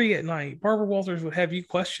 10:40 at night, Barbara Walters would have you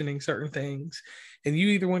questioning certain things, and you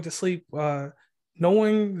either went to sleep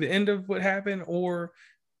knowing the end of what happened or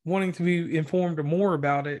wanting to be informed more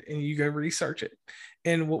about it, and you go research it.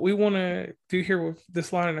 And what we want to do here with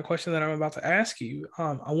this line and the question that I'm about to ask you,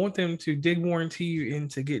 I want them to dig more into you and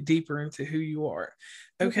to get deeper into who you are.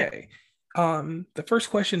 Okay. Okay. The first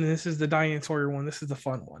question, and this is the Diane Sawyer one, this is the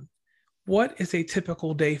fun one. What is a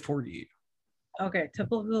typical day for you? Okay.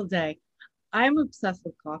 Typical day. I'm obsessed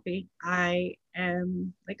with coffee. I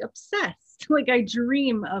am like obsessed. Like I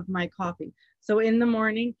dream of my coffee. So in the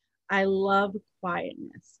morning, I love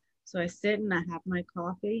quietness. So I sit and I have my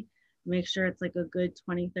coffee, make sure it's like a good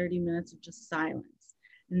 20, 30 minutes of just silence.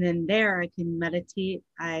 And then there I can meditate.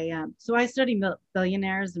 So I study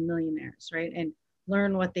billionaires and millionaires, right? And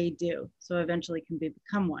learn what they do. So eventually can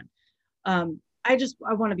become one. I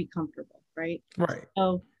want to be comfortable, right? Right.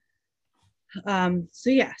 So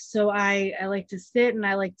yeah, so I like to sit and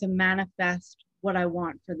I like to manifest what I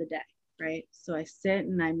want for the day, right? So I sit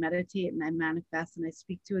and I meditate and I manifest and I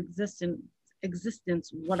speak to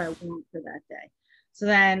existence what I want for that day. So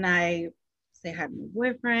then I say hi to my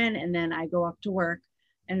boyfriend, and then I go off to work,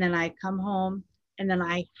 and then I come home, and then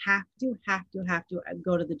I have to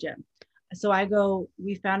go to the gym. So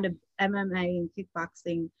we found a MMA and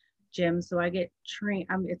kickboxing gym. So I get trained.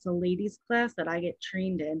 It's a ladies class that I get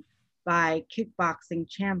trained in by kickboxing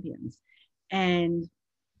champions. And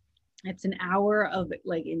it's an hour of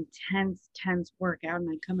like intense workout. And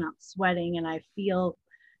I come out sweating and I feel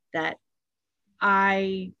that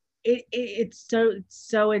it's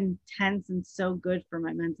so intense and so good for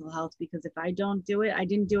my mental health, because if I don't do it, I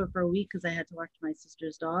didn't do it for a week because I had to watch my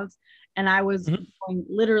sister's dogs, and I was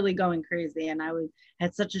literally going crazy, and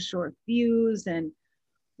had such a short fuse and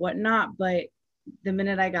whatnot. But the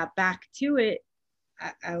minute I got back to it,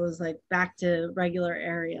 I was like back to regular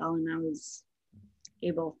Ariel, and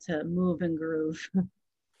able to move and groove.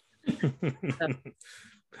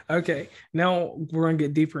 Okay, now we're gonna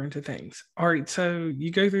get deeper into things. All right, so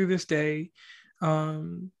you go through this day,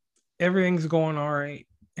 um, everything's going all right,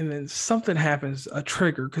 and then something happens, a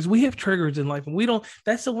trigger, because we have triggers in life, and we don't.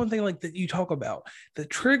 That's the one thing like that you talk about. The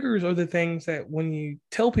triggers are the things that when you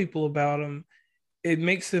tell people about them, it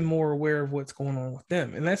makes them more aware of what's going on with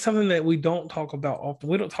them, and that's something that we don't talk about often.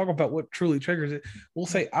 We don't talk about what truly triggers it. We'll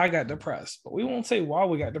say I got depressed, but we won't say why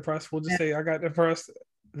we got depressed. We'll just say I got depressed.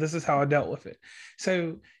 This is how I dealt with it.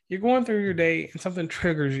 So you're going through your day and something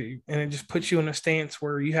triggers you, and it just puts you in a stance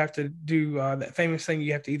where you have to do that famous thing.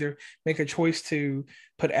 You have to either make a choice to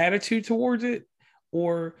put attitude towards it,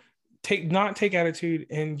 or not take attitude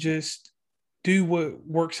and just do what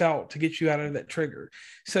works out to get you out of that trigger.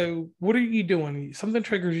 So what are you doing? Something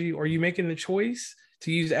triggers you. Are you making the choice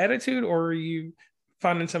to use attitude, or are you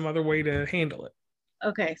finding some other way to handle it?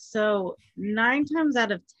 Okay, so 9 times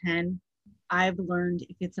out of 10, I've learned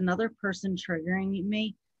if it's another person triggering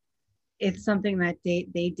me, it's something that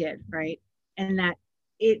they did, right? And that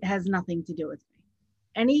it has nothing to do with me.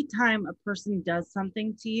 Anytime a person does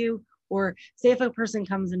something to you, or say if a person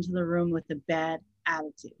comes into the room with a bad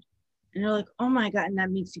attitude, and you're like, oh my God, and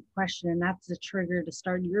that makes you question, and that's the trigger to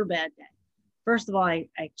start your bad day. First of all, I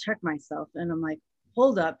check myself and I'm like,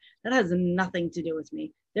 hold up, that has nothing to do with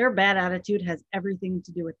me. Their bad attitude has everything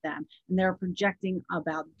to do with them, and they're projecting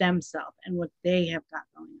about themselves and what they have got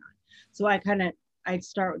going on. So I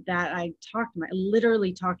start with that. I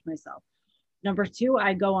literally talk to myself. Number two,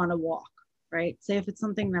 I go on a walk, right? Say if it's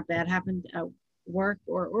something that bad happened at work,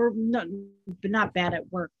 or not, but not bad at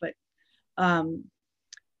work, but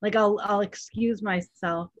like I'll excuse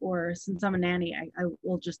myself, or since I'm a nanny, I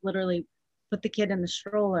will just literally put the kid in the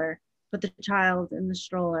stroller, put the child in the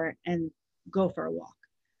stroller, and go for a walk.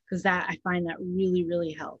 Because that, I find that really,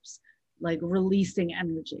 really helps, like releasing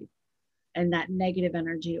energy and that negative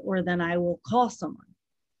energy. Or then I will call someone.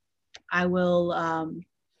 I'll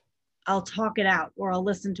talk it out, or I'll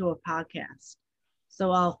listen to a podcast.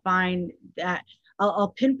 So I'll find that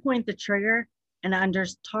I'll pinpoint the trigger and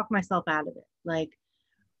talk myself out of it. Like,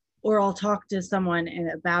 or I'll talk to someone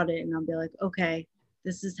about it, and I'll be like, okay,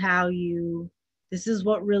 this is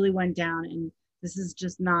what really went down, and this is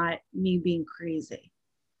just not me being crazy.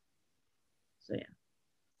 So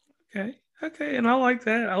yeah. Okay, and I like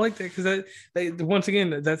that. I like that because once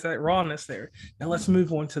again, that's that rawness there. Now let's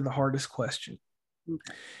move on to the hardest question.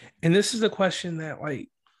 Okay. And this is a question that like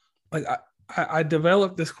I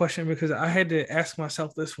developed this question because I had to ask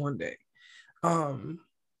myself this one day.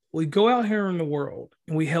 We go out here in the world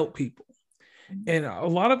and we help people. And a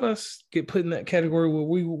lot of us get put in that category where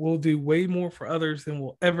we will do way more for others than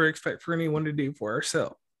we'll ever expect for anyone to do for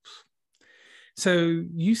ourselves. So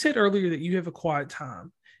you said earlier that you have a quiet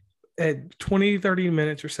time at 20, 30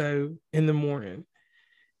 minutes or so in the morning.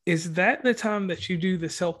 Is that the time that you do the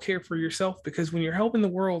self-care for yourself? Because when you're helping the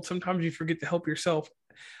world, sometimes you forget to help yourself.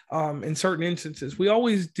 In certain instances, we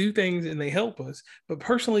always do things and they help us, but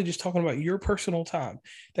personally, just talking about your personal time,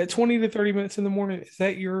 that 20 to 30 minutes in the morning, is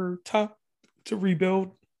that your time to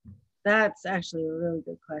rebuild? That's actually a really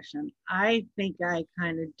good question. I think I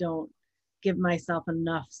kind of don't give myself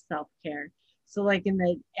enough self-care. So like in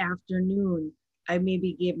the afternoon, I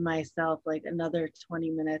maybe give myself like another 20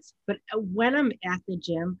 minutes. But when I'm at the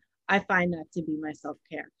gym, I find that to be my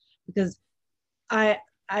self-care, because I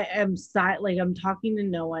am like I'm talking to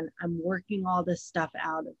no one. I'm working all this stuff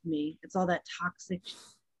out of me. It's all that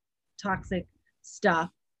toxic stuff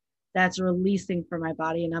that's releasing from my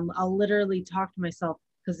body. And I'll literally talk to myself,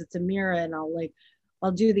 because it's a mirror, and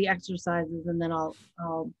I'll do the exercises, and then I'll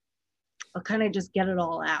kind of just get it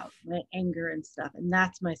all out, my anger and stuff. And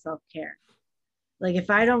that's my self-care. Like if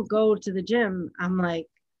I don't go to the gym, I'm like,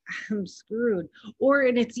 I'm screwed.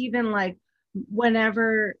 And it's even like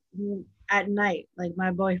whenever at night, like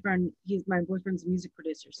my boyfriend's a music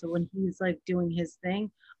producer. So when he's like doing his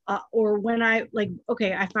thing, or when I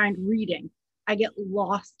find reading, I get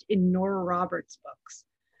lost in Nora Roberts books.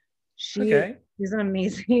 She's an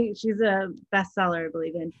amazing, she's a bestseller, I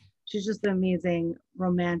believe, and she's just an amazing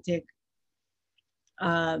romantic.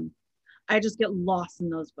 I just get lost in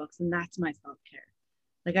those books, and that's my self-care.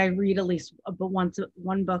 Like I read at least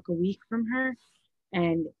one book a week from her,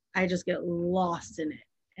 and I just get lost in it.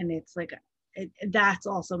 And it's like, that's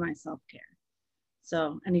also my self-care.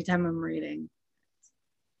 So anytime I'm reading,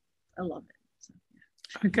 I love it. So,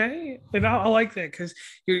 yeah. Okay, and I like that, because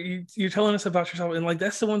you're telling us about yourself, and like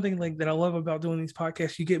that's the one thing like that I love about doing these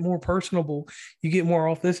podcasts. You get more personable, you get more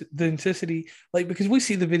authenticity, like because we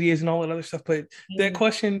see the videos and all that other stuff, but that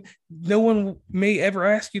question, no one may ever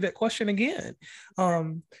ask you that question again.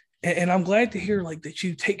 And I'm glad to hear like that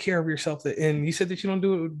you take care of yourself. And you said that you don't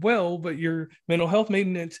do it well, but your mental health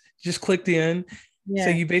maintenance just clicked in. So Yeah.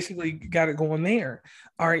 you basically got it going there.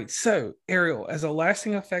 All right. So Ariel, as a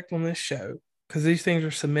lasting effect on this show, because these things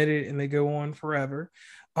are submitted and they go on forever,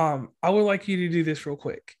 I would like you to do this real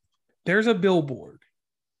quick. There's a billboard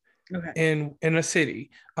Okay. in a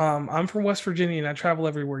city. I'm from West Virginia and I travel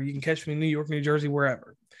everywhere. You can catch me in New York, New Jersey,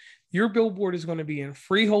 wherever. Your billboard is going to be in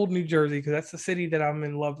Freehold, New Jersey, because that's the city that I'm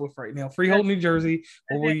in love with right now. Freehold, New Jersey,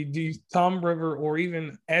 or Okay. we do Tom River, or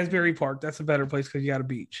even Asbury Park. That's a better place because you got a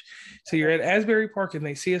beach. So you're at Asbury Park and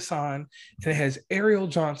they see a sign and it has Ariel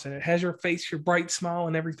Johnson. It has your face, your bright smile,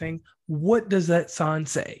 and everything. What does that sign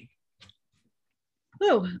say?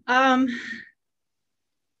 Oh,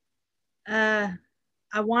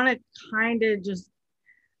 I want to kind of just,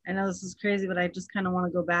 I know this is crazy, but I just kind of want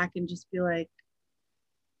to go back and just be like,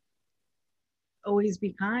 always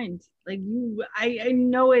be kind. Like I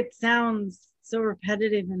know it sounds so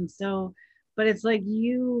repetitive and so, but it's like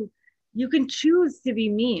you can choose to be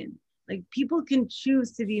mean. Like people can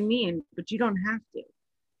choose to be mean, but you don't have to.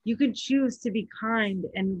 You can choose to be kind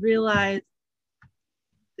and realize,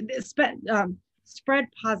 spread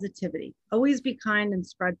positivity. Always be kind and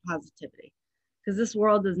spread positivity, because this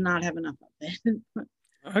world does not have enough of it.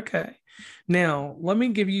 Okay. Now, let me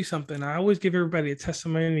give you something. I always give everybody a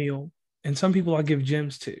testimonial, and some people I give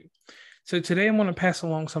gems to. So today I'm going to pass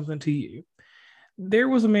along something to you. There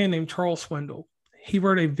was a man named Charles Swindoll. He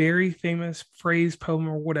wrote a very famous phrase, poem,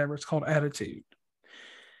 or whatever. It's called Attitude.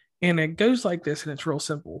 And it goes like this, and it's real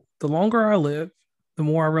simple. The longer I live, the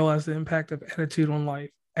more I realize the impact of attitude on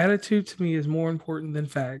life. Attitude to me is more important than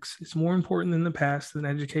facts. It's more important than the past, than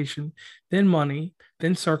education, than money,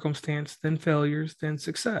 than circumstance, than failures, than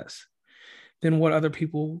success, than what other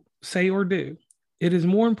people say or do. It is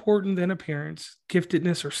more important than appearance,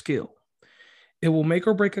 giftedness, or skill. It will make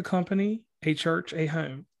or break a company, a church, a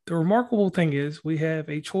home. The remarkable thing is, we have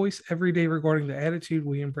a choice every day regarding the attitude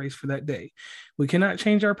we embrace for that day. We cannot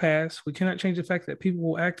change our past. We cannot change the fact that people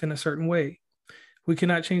will act in a certain way. We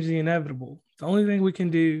cannot change the inevitable. The only thing we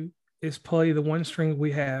can do is play the one string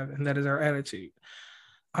we have, and that is our attitude.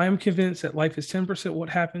 I am convinced that life is 10% what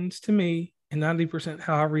happens to me and 90%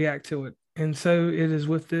 how I react to it. And so it is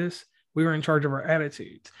with this, we are in charge of our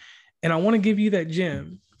attitudes. And I want to give you that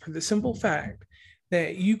gem for the simple fact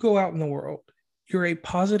that you go out in the world, you're a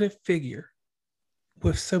positive figure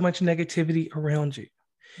with so much negativity around you.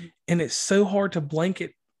 And it's so hard to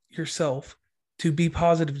blanket yourself to be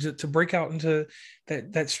positive, to break out into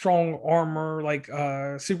that strong armor like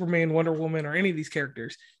Superman, Wonder Woman, or any of these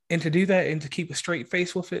characters, and to do that and to keep a straight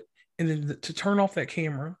face with it, and then to turn off that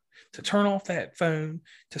camera, to turn off that phone,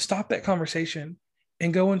 to stop that conversation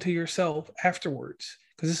and go into yourself afterwards.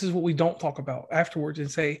 Because this is what we don't talk about afterwards, and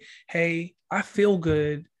say, hey, I feel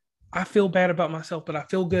good. I feel bad about myself, but I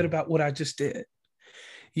feel good about what I just did.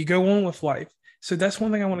 You go on with life. So that's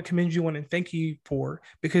one thing I want to commend you on and thank you for,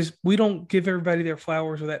 because we don't give everybody their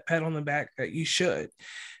flowers or that pat on the back that you should.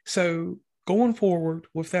 So going forward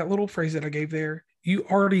with that little phrase that I gave there, you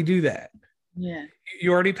already do that. Yeah.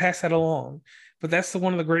 You already passed that along. But that's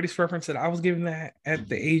one of the greatest reference that I was given that at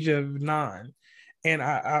the age of 9. And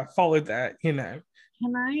I followed that, you know.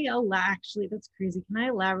 Can I actually, that's crazy. Can I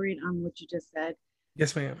elaborate on what you just said?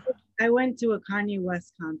 Yes, ma'am. I went to a Kanye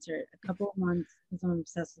West concert a couple of months because I'm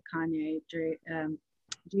obsessed with Kanye,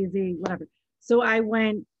 Jay-Z, whatever. So I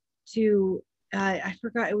went to, I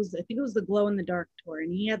forgot, I think it was the Glow in the Dark tour,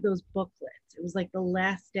 and he had those booklets. It was like the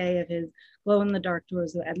last day of his Glow in the Dark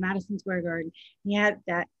tours at Madison Square Garden. He had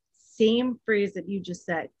that same phrase that you just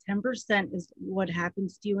said. 10% is what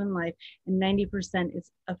happens to you in life, and 90% is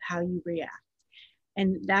of how you react.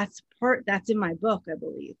 And that's in my book, I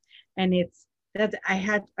believe. And it's that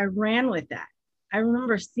I ran with that. I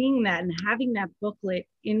remember seeing that and having that booklet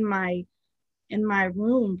in my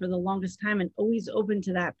room for the longest time, and always open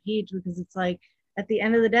to that page, because it's like, at the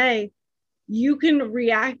end of the day, you can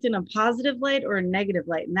react in a positive light or a negative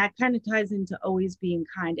light. And that kind of ties into always being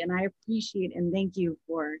kind. And I appreciate and thank you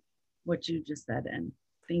for what you just said. And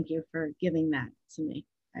thank you for giving that to me.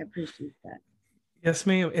 I appreciate that. Yes,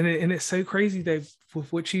 ma'am. And it's so crazy that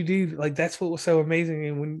with what you do, like that's what was so amazing.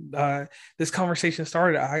 And when this conversation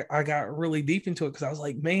started, I got really deep into it because I was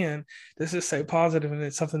like, man, this is so positive, and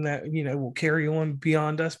it's something that, you know, will carry on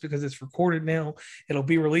beyond us because it's recorded now. It'll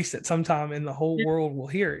be released at some time and the whole world will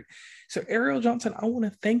hear it. So Ariel Johnson, I want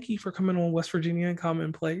to thank you for coming on West Virginia and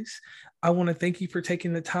Commonplace. I want to thank you for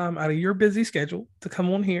taking the time out of your busy schedule to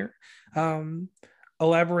come on here.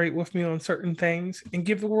 elaborate with me on certain things and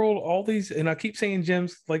give the world all these. And I keep saying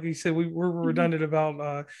gems, like you said, we're redundant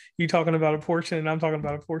about you talking about a portion and I'm talking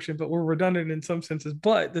about a portion, but we're redundant in some senses.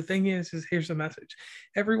 But the thing is here's the message.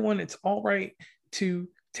 Everyone, it's all right to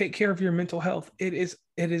take care of your mental health. It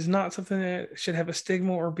is not something that should have a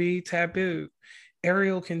stigma or be taboo.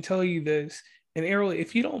 Ariel can tell you this. And Ariel,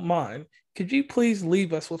 if you don't mind, could you please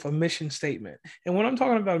leave us with a mission statement? And when I'm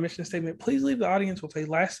talking about a mission statement, please leave the audience with a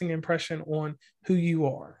lasting impression on who you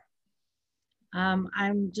are.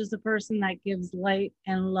 I'm just a person that gives light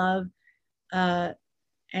and love.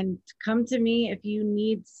 And come to me if you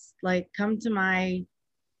need, like, come to my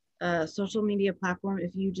social media platform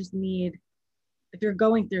if you just need, if you're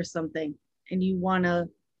going through something and you want to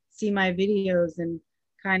see my videos and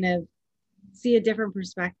kind of see a different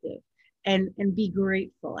perspective and be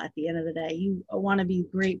grateful at the end of the day. You want to be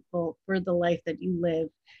grateful for the life that you live.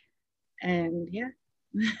 And yeah.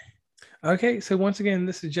 Okay, so once again,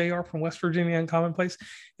 this is JR from West Virginia Uncommonplace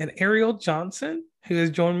and Ariel Johnson, who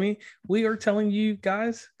has joined me. We are telling you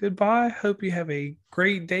guys goodbye. Hope you have a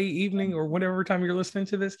great day, evening, or whatever time you're listening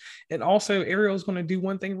to this. And also, Ariel's going to do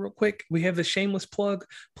one thing real quick. We have the shameless plug.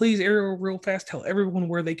 Please, Ariel, real fast, tell everyone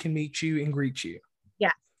where they can meet you and greet you.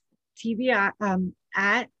 Yes. TVI,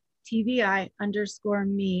 at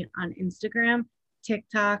TVI_me on Instagram,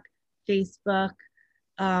 TikTok, Facebook,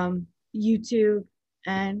 YouTube,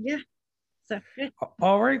 and yeah. So, yeah.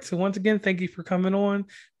 All right. So once again, thank you for coming on.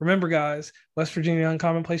 Remember, guys, West Virginia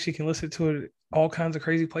Uncommonplace, you can listen to it all kinds of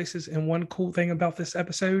crazy places. And one cool thing about this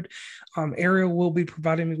episode, Ariel will be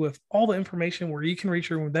providing me with all the information where you can reach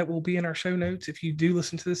her. That will be in our show notes. If you do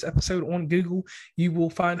listen to this episode on Google, you will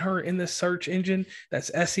find her in the search engine.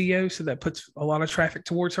 That's SEO. So that puts a lot of traffic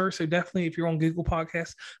towards her. So definitely, if you're on Google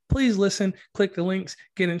Podcasts, please listen, click the links,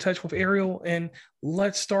 get in touch with Ariel, and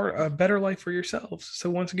let's start a better life for yourselves. So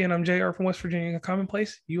once again, I'm JR from West Virginia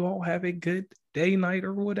Commonplace. You all have a good day, night,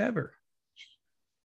 or whatever.